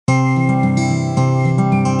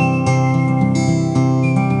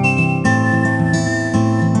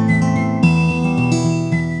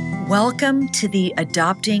Welcome to the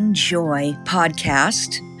Adopting Joy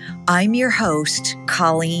podcast. I'm your host,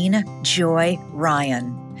 Colleen Joy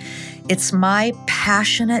Ryan. It's my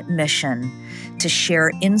passionate mission to share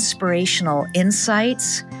inspirational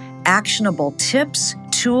insights, actionable tips,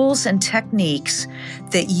 tools, and techniques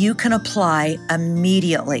that you can apply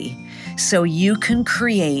immediately so you can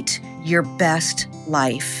create your best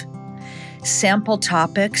life. Sample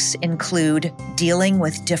topics include dealing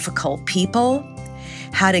with difficult people,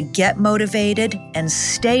 how to get motivated and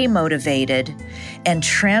stay motivated, and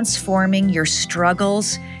transforming your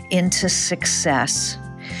struggles into success.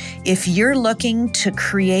 If you're looking to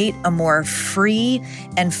create a more free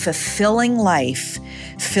and fulfilling life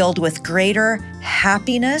filled with greater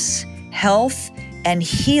happiness, health, and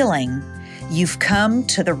healing, you've come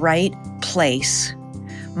to the right place.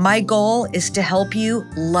 My goal is to help you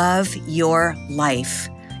love your life.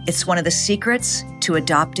 It's one of the secrets to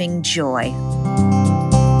adopting joy.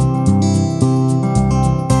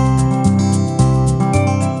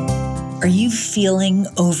 Are you feeling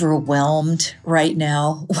overwhelmed right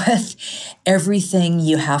now with everything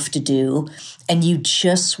you have to do, and you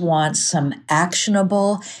just want some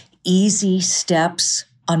actionable, easy steps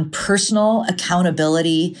on personal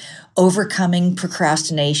accountability, overcoming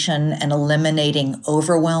procrastination, and eliminating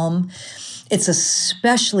overwhelm? It's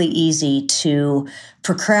especially easy to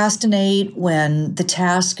procrastinate when the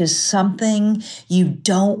task is something you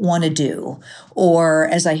don't want to do. Or,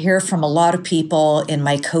 as I hear from a lot of people in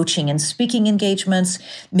my coaching and speaking engagements,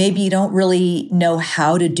 maybe you don't really know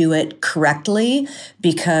how to do it correctly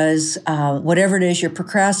because whatever it is you're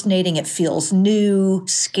procrastinating, it feels new,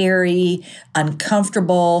 scary,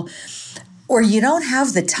 uncomfortable, or you don't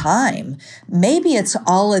have the time. Maybe it's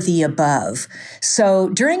all of the above. So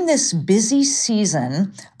during this busy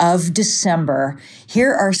season of December,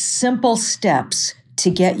 here are simple steps to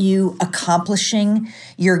get you accomplishing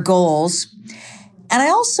your goals. And I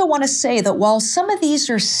also want to say that while some of these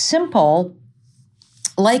are simple,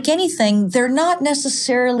 like anything, they're not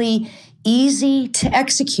necessarily easy to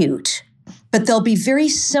execute, but they'll be very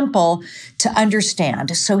simple to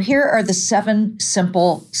understand. So here are the 7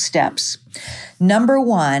 simple steps. Number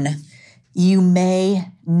 1, you may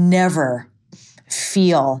never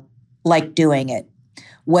feel like doing it.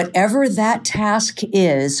 Whatever that task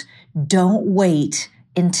is, don't wait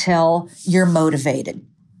until you're motivated.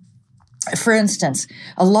 For instance,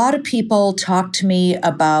 a lot of people talk to me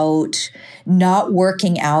about not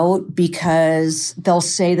working out because they'll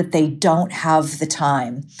say that they don't have the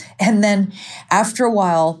time. And then after a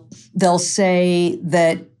while, they'll say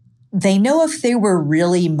that they know if they were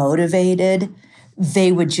really motivated,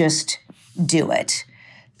 they would just do it.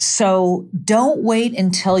 So don't wait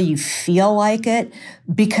until you feel like it,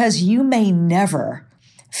 because you may never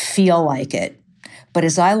feel like it. But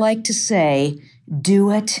as I like to say, do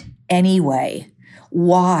it anyway.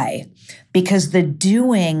 Why? Because the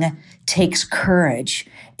doing takes courage.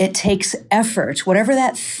 It takes effort. Whatever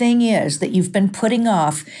that thing is that you've been putting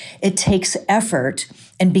off, it takes effort.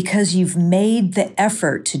 And because you've made the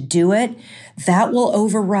effort to do it, that will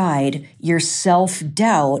override your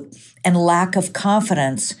self-doubt and lack of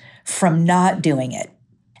confidence from not doing it.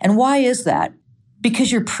 And why is that?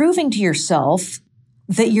 Because you're proving to yourself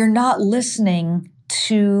that you're not listening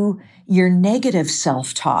to your negative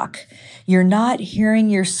self-talk. You're not hearing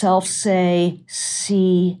yourself say,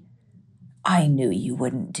 "See, I knew you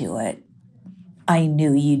wouldn't do it. I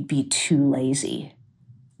knew you'd be too lazy,"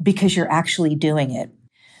 because you're actually doing it.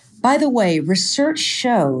 By the way, research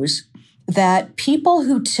shows that people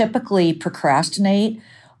who typically procrastinate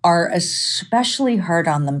are especially hard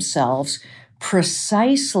on themselves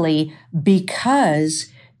precisely because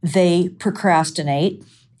they procrastinate,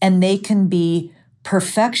 and they can be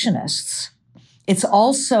perfectionists. It's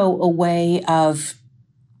also a way of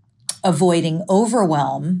avoiding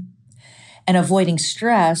overwhelm and avoiding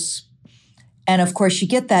stress. And of course, you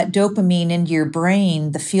get that dopamine into your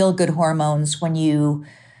brain, the feel-good hormones, when you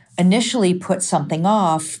initially put something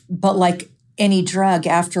off. But like any drug,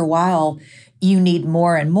 after a while, you need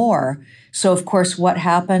more and more. So of course, what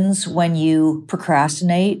happens when you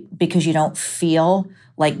procrastinate because you don't feel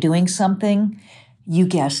like doing something? You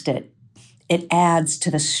guessed it. It adds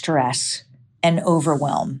to the stress and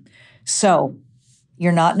overwhelm. So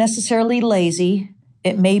you're not necessarily lazy.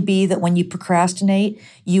 It may be that when you procrastinate,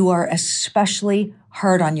 you are especially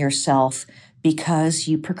hard on yourself because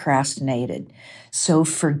you procrastinated. So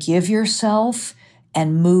forgive yourself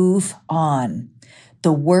and move on.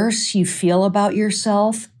 The worse you feel about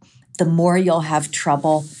yourself, the more you'll have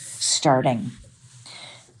trouble starting.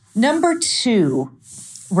 Number 2,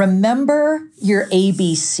 remember your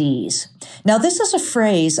ABCs. Now, this is a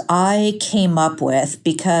phrase I came up with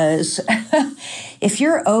because if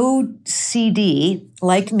you're OCD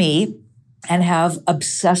like me and have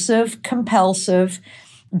obsessive compulsive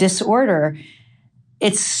disorder,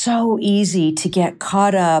 it's so easy to get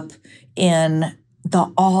caught up in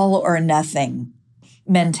the all or nothing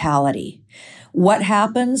mentality. What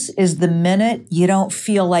happens is the minute you don't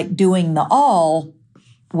feel like doing the all,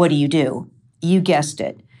 what do? You guessed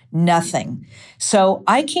it, nothing. So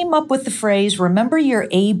I came up with the phrase, remember your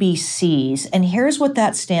ABCs, and here's what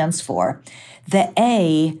that stands for. The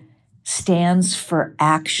A stands for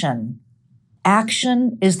action.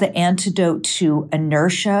 Action is the antidote to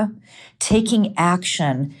inertia. Taking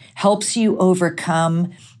action helps you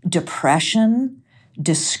overcome depression,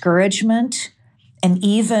 discouragement, and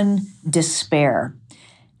even despair.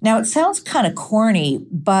 Now, it sounds kind of corny,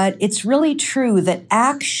 but it's really true that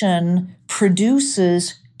action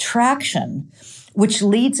produces traction, which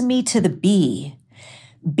leads me to the B.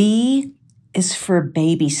 B is for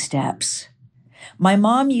baby steps. My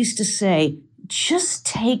mom used to say, just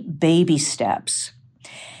take baby steps.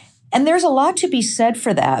 And there's a lot to be said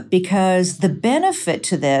for that, because the benefit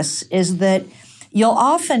to this is that you'll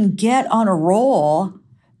often get on a roll,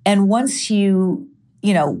 and once you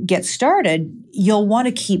get started, you'll want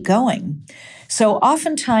to keep going. So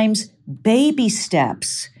oftentimes, baby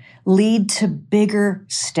steps lead to bigger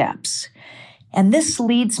steps. And this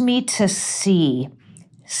leads me to C.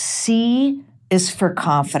 C is for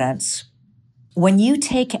confidence. When you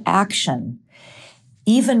take action,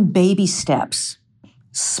 even baby steps,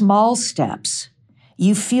 small steps,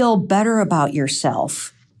 you feel better about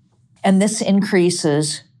yourself. And this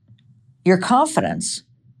increases your confidence.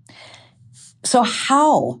 So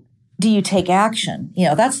how do you take action?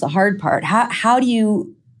 That's the hard part. How do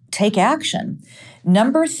you take action?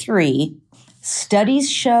 Number 3,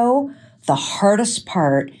 studies show the hardest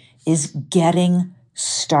part is getting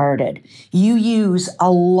started. You use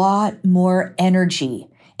a lot more energy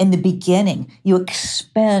in the beginning. You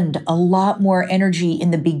expend a lot more energy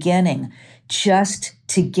in the beginning just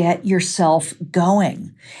to get yourself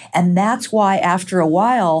going. And that's why after a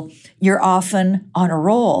while, you're often on a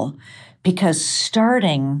roll, because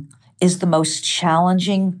starting is the most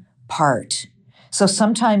challenging part. So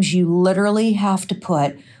sometimes you literally have to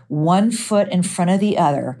put one foot in front of the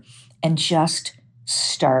other and just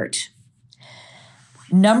start.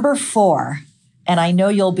 Number 4, and I know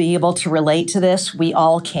you'll be able to relate to this, we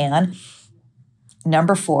all can.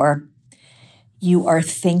 Number 4, you are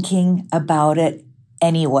thinking about it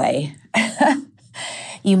anyway.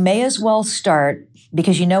 You may as well start,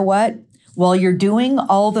 because you know what? While you're doing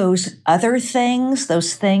all those other things,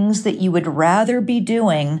 those things that you would rather be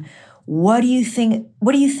doing, what are you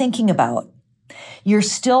thinking about? You're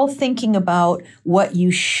still thinking about what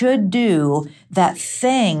you should do, that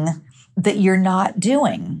thing that you're not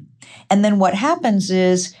doing. And then what happens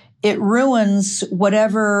is it ruins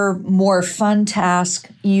whatever more fun task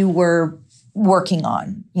you were working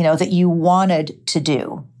on, that you wanted to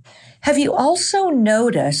do. Have you also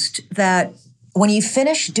noticed that when you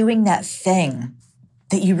finish doing that thing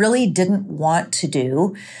that you really didn't want to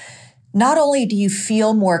do, not only do you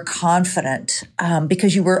feel more confident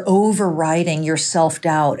because you were overriding your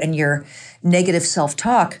self-doubt and your negative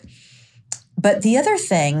self-talk, but the other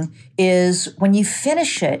thing is when you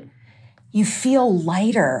finish it, you feel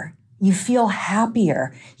lighter, you feel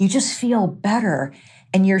happier, you just feel better.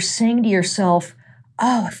 And you're saying to yourself,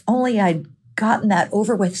 oh, if only I'd gotten that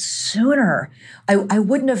over with sooner. I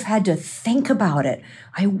wouldn't have had to think about it.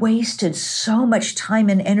 I wasted so much time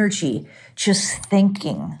and energy just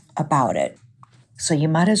thinking about it. So you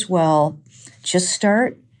might as well just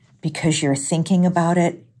start, because you're thinking about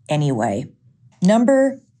it anyway.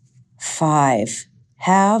 Number 5,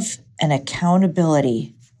 have an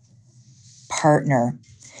accountability partner.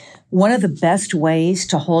 One of the best ways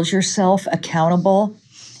to hold yourself accountable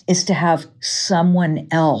is to have someone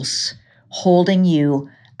else holding you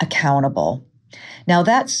accountable. Now,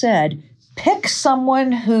 that said, pick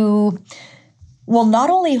someone who will not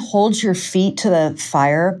only hold your feet to the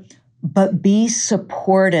fire, but be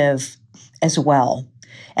supportive as well.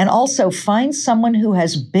 And also find someone who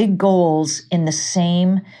has big goals in the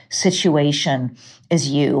same situation as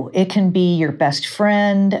you. It can be your best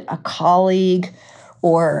friend, a colleague,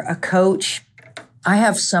 or a coach. I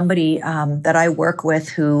have somebody that I work with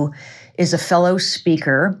who is a fellow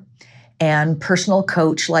speaker and personal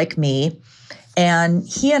coach like me. And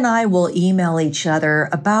he and I will email each other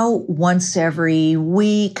about once every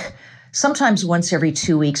week, sometimes once every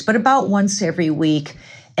 2 weeks, but about once every week.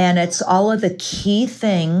 And it's all of the key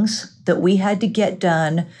things that we had to get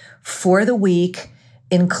done for the week,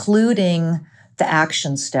 including the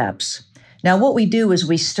action steps. Now, what we do is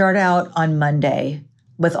we start out on Monday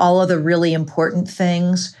with all of the really important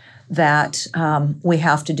things that we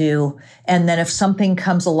have to do. And then if something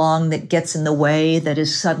comes along that gets in the way that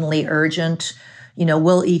is suddenly urgent,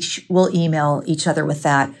 we'll email each other with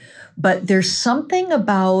that. But there's something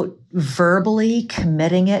about verbally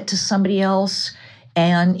committing it to somebody else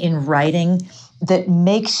and in writing that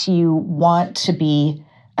makes you want to be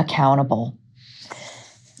accountable.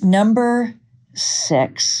 Number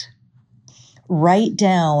 6, write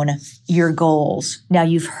down your goals. Now,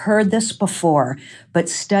 you've heard this before, but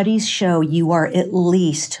studies show you are at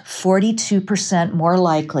least 42% more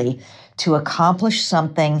likely to accomplish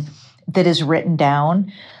something that is written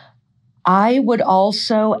down. I would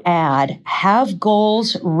also add, have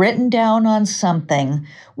goals written down on something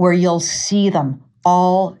where you'll see them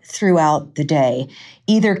all throughout the day.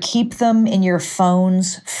 Either keep them in your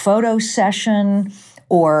phone's photo session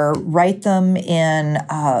or write them in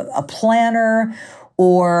a planner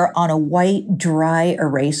or on a white, dry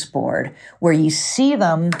erase board where you see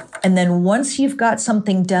them, and then once you've got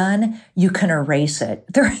something done, you can erase it.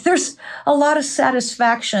 There's a lot of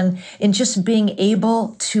satisfaction in just being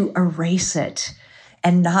able to erase it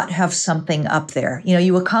and not have something up there.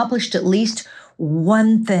 You accomplished at least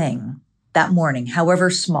one thing that morning, however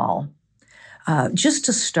small, just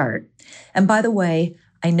to start. And by the way,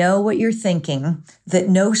 I know what you're thinking, that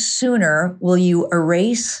no sooner will you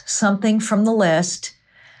erase something from the list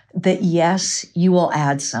that yes, you will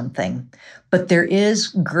add something. But there is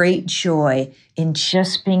great joy in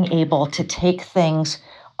just being able to take things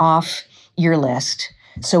off your list.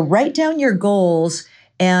 So write down your goals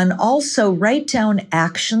and also write down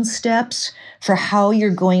action steps for how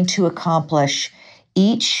you're going to accomplish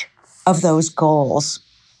each of those goals.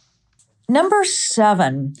 Number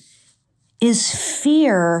 7 is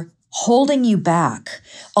fear holding you back.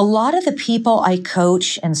 A lot of the people I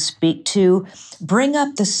coach and speak to bring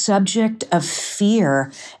up the subject of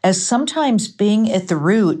fear as sometimes being at the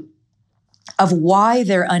root of why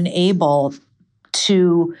they're unable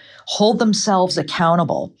to hold themselves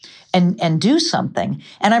accountable and do something.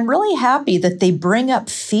 And I'm really happy that they bring up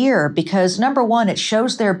fear because, number one, it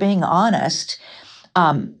shows they're being honest,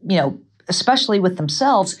 especially with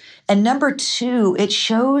themselves. And number 2, it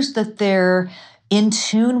shows that they're in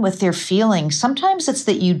tune with their feelings. Sometimes it's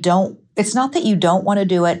not that you don't want to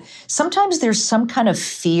do it. Sometimes there's some kind of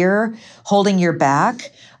fear holding you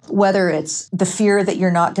back, whether it's the fear that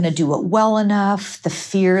you're not going to do it well enough, the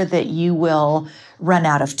fear that you will run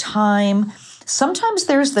out of time. Sometimes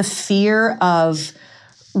there's the fear of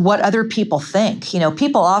what other people think.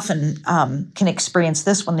 People often can experience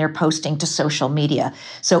this when they're posting to social media.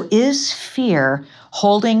 So is fear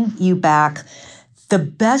holding you back? The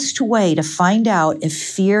best way to find out if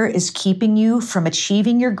fear is keeping you from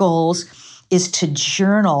achieving your goals is to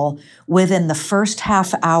journal within the first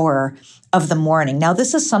half hour of the morning. Now,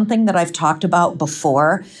 this is something that I've talked about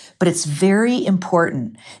before, but it's very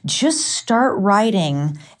important. Just start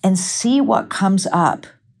writing and see what comes up.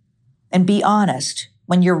 And be honest.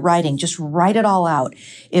 When you're writing, just write it all out.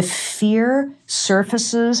 If fear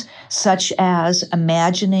surfaces, such as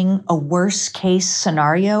imagining a worst case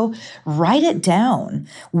scenario, write it down.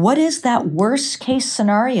 What is that worst case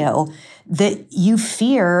scenario that you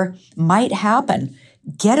fear might happen?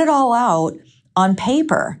 Get it all out on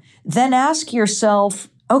paper. Then ask yourself,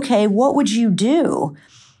 okay, what would you do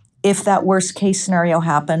if that worst case scenario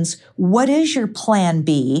happens? What is your plan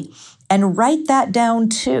B? And write that down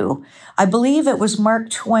too. I believe it was Mark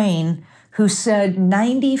Twain who said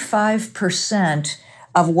 95%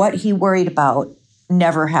 of what he worried about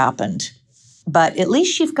never happened. But at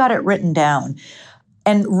least you've got it written down.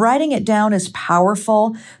 And writing it down is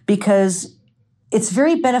powerful because it's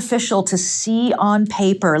very beneficial to see on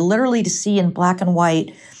paper, literally to see in black and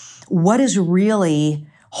white, what is really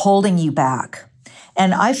holding you back.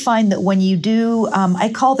 And I find that when you do, I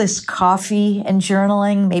call this coffee and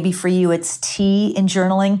journaling. Maybe for you, it's tea and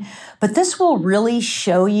journaling. But this will really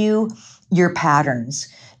show you your patterns.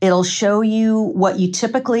 It'll show you what you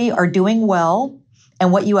typically are doing well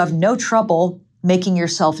and what you have no trouble making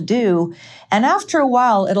yourself do. And after a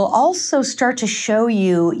while, it'll also start to show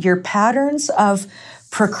you your patterns of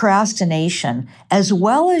procrastination as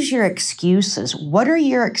well as your excuses. What are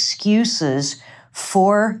your excuses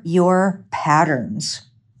for your patterns?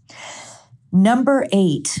 Number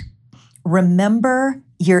 8, remember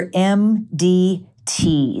your MDTs.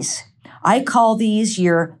 I call these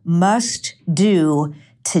your must-do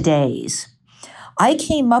todays. I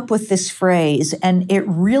came up with this phrase, and it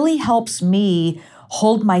really helps me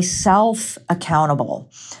hold myself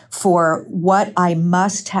accountable for what I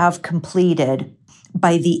must have completed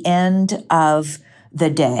by the end of the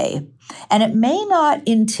day. And it may not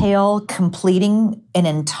entail completing an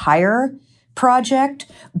entire project,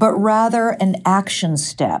 but rather an action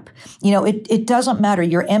step. It doesn't matter.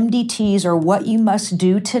 Your MDTs are what you must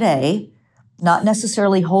do today, not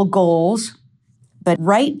necessarily whole goals, but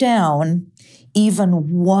write down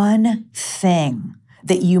even one thing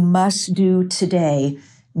that you must do today,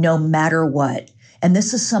 no matter what. And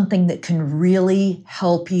this is something that can really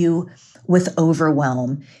help you with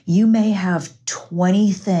overwhelm. You may have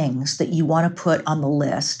 20 things that you want to put on the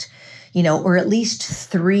list, or at least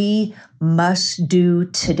 3 must-do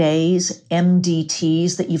today's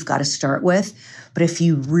MDTs that you've got to start with. But if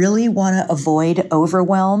you really want to avoid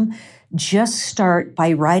overwhelm, just start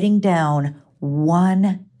by writing down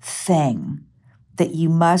one thing that you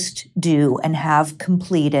must do and have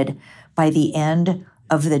completed by the end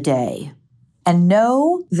of the day. And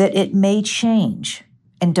know that it may change.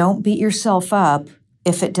 And don't beat yourself up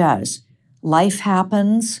if it does. Life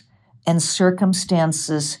happens and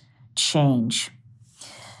circumstances change.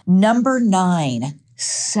 Number 9,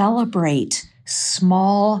 celebrate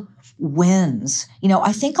small wins.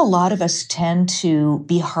 I think a lot of us tend to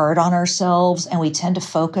be hard on ourselves and we tend to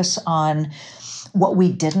focus on what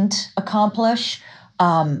we didn't accomplish.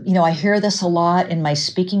 I hear this a lot in my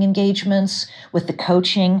speaking engagements with the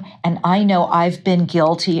coaching, and I know I've been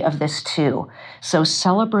guilty of this too. So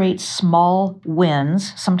celebrate small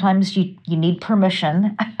wins. Sometimes you need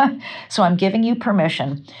permission. So I'm giving you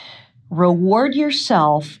permission. Reward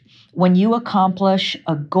yourself when you accomplish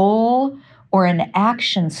a goal or an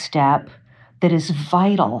action step that is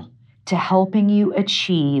vital to helping you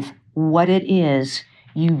achieve what it is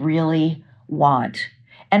you really want.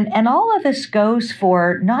 And all of this goes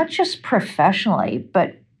for not just professionally,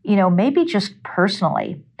 but, maybe just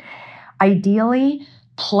personally. Ideally,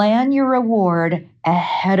 plan your reward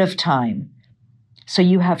ahead of time so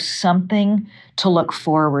you have something to look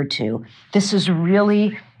forward to. This is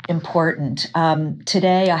really important.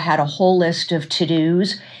 Today, I had a whole list of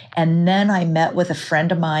to-dos, and then I met with a friend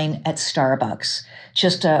of mine at Starbucks.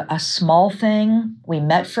 Just a small thing. We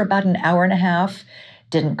met for about an hour and a half.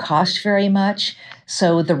 Didn't cost very much.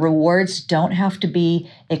 So the rewards don't have to be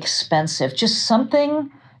expensive. Just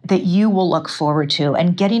something that you will look forward to.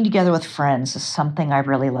 And getting together with friends is something I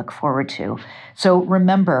really look forward to. So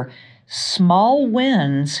remember, small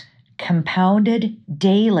wins compounded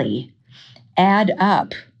daily add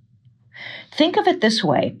up. Think of it this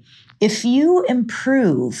way. If you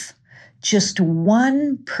improve just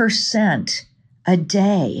 1% a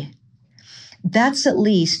day, that's at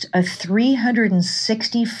least a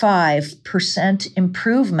 365%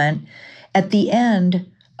 improvement at the end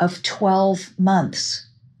of 12 months.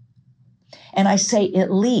 And I say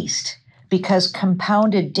at least because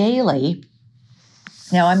compounded daily,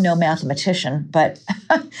 now I'm no mathematician, but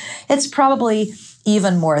it's probably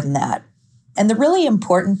even more than that. And the really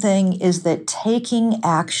important thing is that taking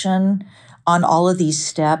action on all of these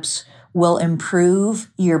steps will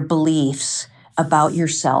improve your beliefs about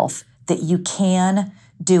yourself, that you can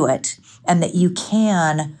do it and that you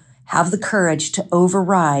can have the courage to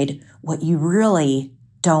override what you really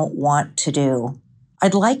don't want to do.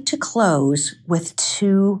 I'd like to close with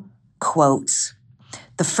 2 quotes.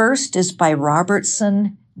 The first is by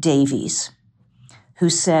Robertson Davies, who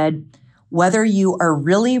said, "Whether you are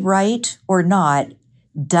really right or not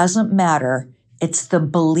doesn't matter. It's the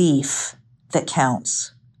belief that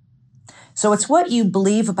counts." So it's what you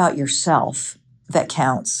believe about yourself that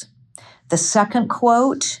counts. The second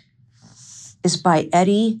quote is by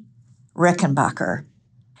Eddie Rickenbacker.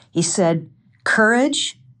 He said,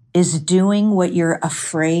 "Courage is doing what you're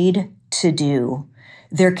afraid to do.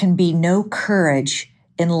 There can be no courage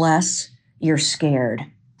unless you're scared."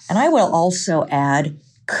 And I will also add,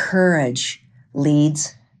 courage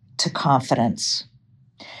leads to confidence.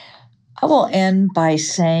 I will end by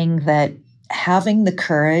saying that having the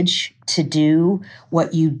courage to do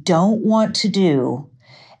what you don't want to do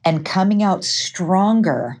and coming out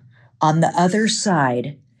stronger on the other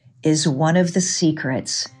side is one of the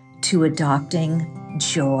secrets to adopting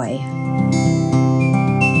joy.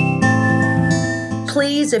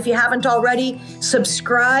 Please, if you haven't already,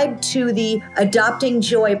 subscribe to the Adopting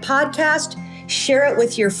Joy podcast. Share it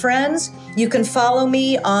with your friends. You can follow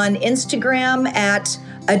me on Instagram at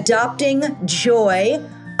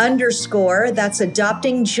adoptingjoy_. That's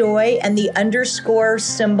adopting joy and the underscore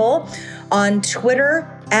symbol. On Twitter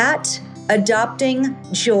at adopting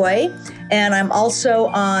joy. And I'm also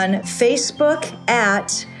on Facebook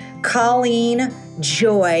at Colleen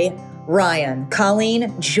Joy Ryan.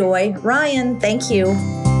 Colleen Joy Ryan. Thank you.